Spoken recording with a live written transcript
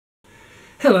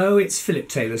Hello, it's Philip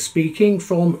Taylor speaking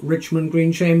from Richmond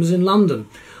Green Chambers in London.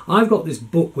 I've got this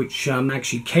book which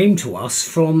actually came to us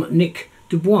from Nick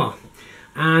de Bois.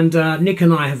 And Nick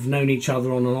and I have known each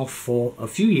other on and off for a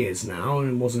few years now,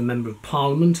 and was a member of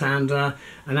Parliament and an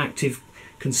active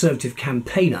Conservative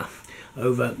campaigner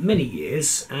over many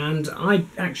years. And I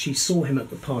actually saw him at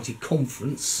the party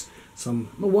conference a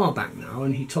while back now,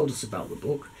 and he told us about the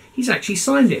book. He's actually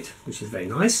signed it, which is very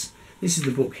nice. This is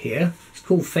the book here. It's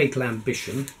called Fatal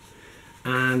Ambition,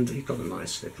 and you've got a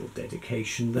nice little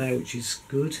dedication there, which is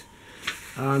good.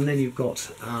 And then you've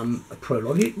got a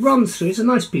prologue. It runs through. It's a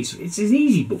nice piece. It's an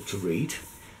easy book to read,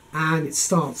 and it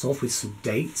starts off with some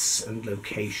dates and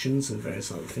locations and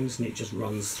various other things, and it just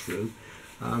runs through.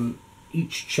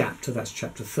 Each chapter, that's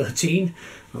chapter 13,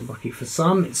 unlucky for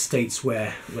some, it states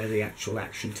where the actual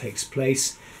action takes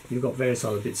place. You've got various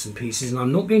other bits and pieces, and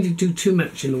I'm not going to do too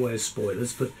much in the way of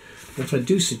spoilers, but what I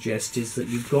do suggest is that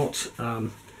you've got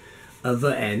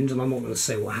the end, and I'm not going to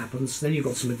say what happens. Then you've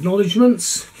got some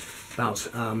acknowledgements about,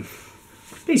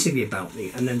 basically about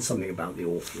and then something about the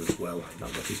author as well,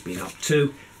 about what he's been up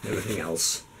to and everything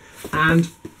else. And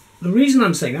the reason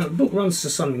I'm saying that, the book runs to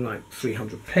something like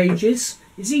 300 pages.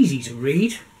 It's easy to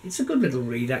read. It's a good little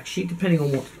read, actually, depending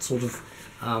on what sort of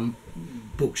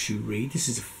books you read. This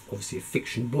is obviously a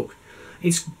fiction book.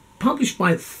 It's published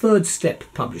by Third Step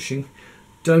Publishing.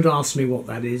 Don't ask me what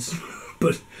that is,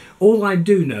 but all I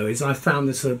do know is I found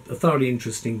this a thoroughly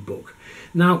interesting book.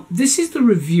 Now, this is the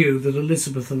review that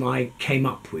Elizabeth and I came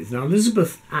up with. Now,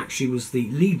 Elizabeth actually was the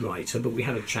lead writer, but we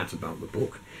had a chat about the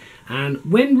book. And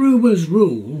when rumours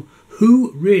rule,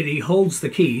 who really holds the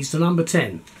keys to number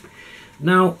 10?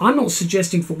 Now, I'm not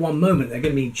suggesting for one moment there are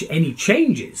going to be any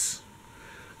changes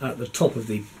at the top of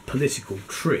the political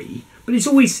tree, but it's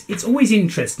always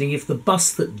interesting if the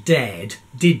bus that dared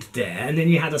did dare, and then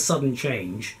you had a sudden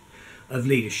change of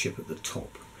leadership at the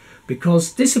top.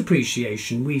 Because this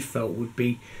appreciation, we felt, would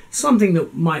be something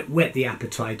that might whet the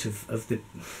appetite of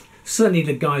certainly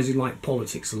the guys who like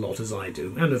politics a lot, as I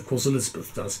do, and of course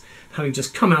Elizabeth does. Having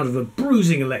just come out of a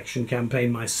bruising election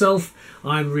campaign myself,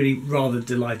 I'm really rather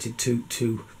delighted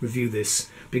to review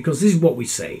this, because this is what we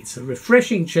say. It's a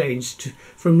refreshing change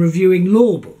from reviewing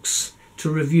law books to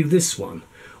review this one.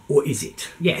 Or is it?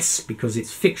 Yes, because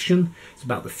it's fiction, it's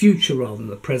about the future rather than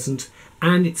the present,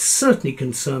 and it certainly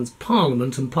concerns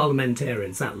Parliament and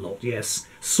parliamentarians, that lot, yes,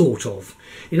 sort of.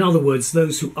 In other words,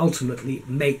 those who ultimately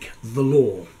make the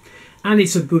law. And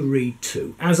it's a good read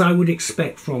too, as I would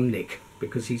expect from Nick,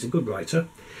 because he's a good writer.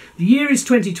 The year is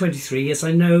 2023, yes,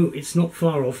 I know it's not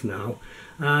far off now.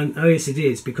 Oh yes, it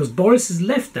is, because Boris has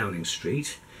left Downing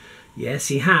Street. Yes,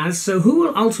 he has, so who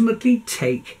will ultimately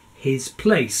take his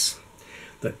place?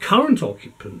 The current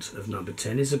occupant of number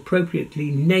 10 is appropriately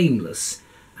nameless,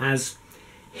 as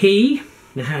he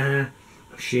is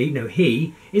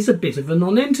a bit of a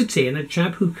nonentity, and a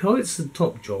chap who covets the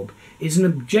top job is an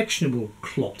objectionable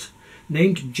clot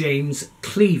named James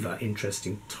Cleaver.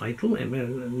 Interesting title,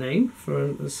 name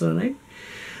for a surname.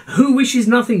 Who wishes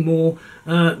nothing more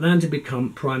than to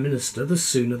become Prime Minister, the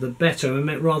sooner the better. I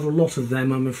met rather a lot of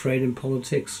them, I'm afraid, in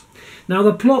politics. Now,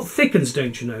 the plot thickens,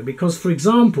 don't you know, because, for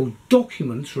example,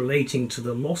 documents relating to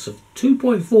the loss of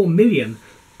 £2.4 million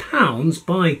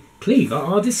by Cleaver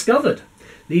are discovered,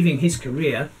 leaving his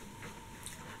career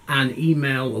an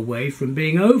email away from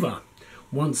being over,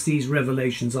 once these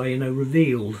revelations are,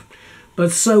 revealed.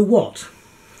 But so what?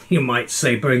 You might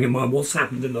say, bearing in mind what's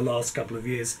happened in the last couple of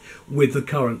years with the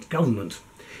current government.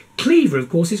 Cleaver, of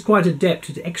course, is quite adept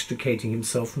at extricating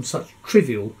himself from such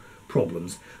trivial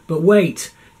problems. But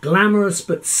wait, glamorous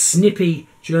but snippy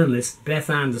journalist Beth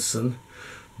Anderson,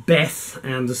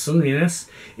 yes,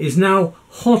 is now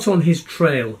hot on his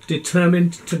trail,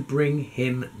 determined to bring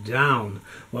him down.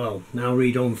 Well, now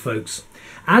read on, folks.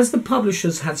 As the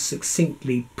publishers have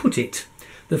succinctly put it,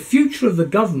 the future of the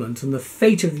government and the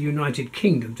fate of the United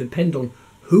Kingdom depend on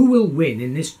who will win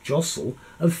in this jostle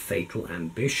of fatal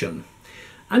ambition.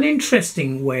 An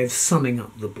interesting way of summing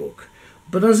up the book.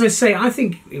 But as I say, I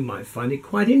think you might find it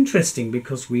quite interesting,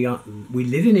 because we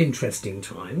live in interesting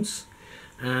times,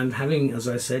 and having, as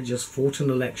I said, just fought an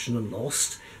election and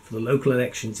lost for the local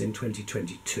elections in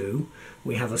 2022,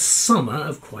 we have a summer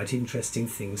of quite interesting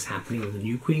things happening with the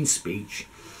new Queen's speech,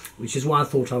 which is why I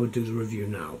thought I would do the review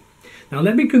now. Now,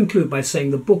 let me conclude by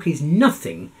saying the book is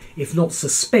nothing if not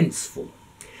suspenseful.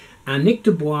 And Nick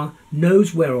de Bois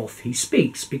knows whereof he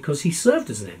speaks, because he served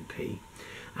as an MP.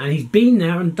 And he's been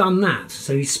there and done that.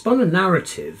 So he's spun a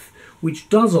narrative which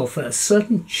does offer a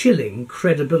certain chilling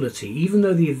credibility, even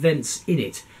though the events in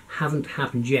it haven't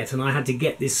happened yet. And I had to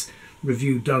get this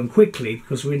review done quickly,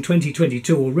 because we're in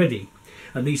 2022 already.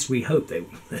 At least we hope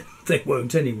they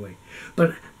won't anyway.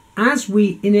 But as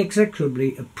we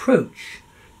inexorably approach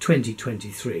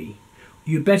 2023,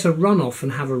 you better run off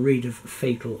and have a read of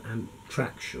Fatal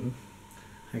Attraction.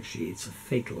 Actually, it's a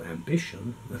Fatal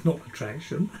Ambition, not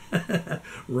Attraction,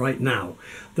 right now.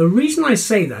 The reason I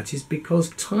say that is because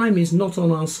time is not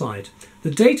on our side.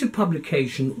 The date of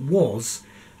publication was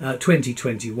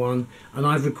 2021, and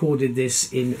I've recorded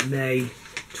this in May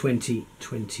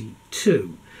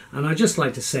 2022. And I'd just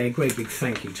like to say a great big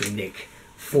thank you to Nick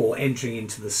for entering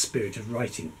into the spirit of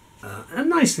writing a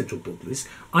nice little book this.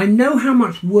 I know how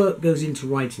much work goes into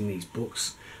writing these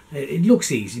books. It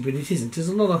looks easy, but it isn't. There's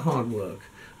a lot of hard work.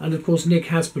 And of course, Nick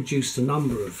has produced a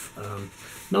number of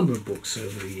books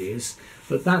over the years.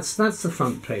 But that's the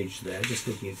front page there. Just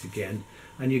looking at it again,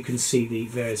 and you can see the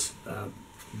various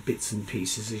bits and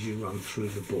pieces as you run through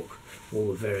the book, all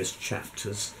the various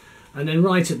chapters. And then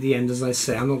right at the end, as I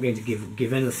say, I'm not going to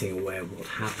give anything away of what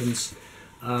happens,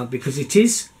 because it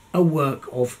is a work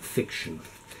of fiction.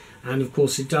 And of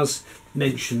course, it does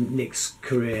mention Nick's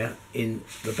career in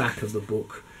the back of the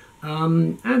book.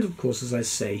 And of course, as I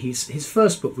say, his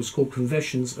first book was called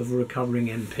Confessions of a Recovering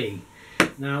MP.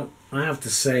 Now, I have to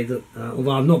say that,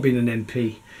 although I've not been an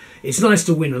MP, it's nice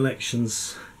to win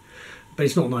elections, but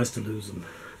it's not nice to lose them.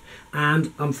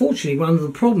 And unfortunately, one of the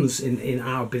problems in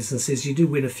our business is you do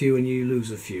win a few and you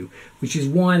lose a few, which is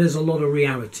why there's a lot of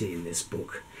reality in this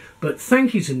book. But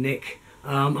thank you to Nick.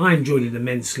 I enjoyed it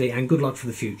immensely, and good luck for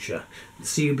the future.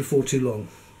 See you before too long.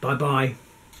 Bye-bye.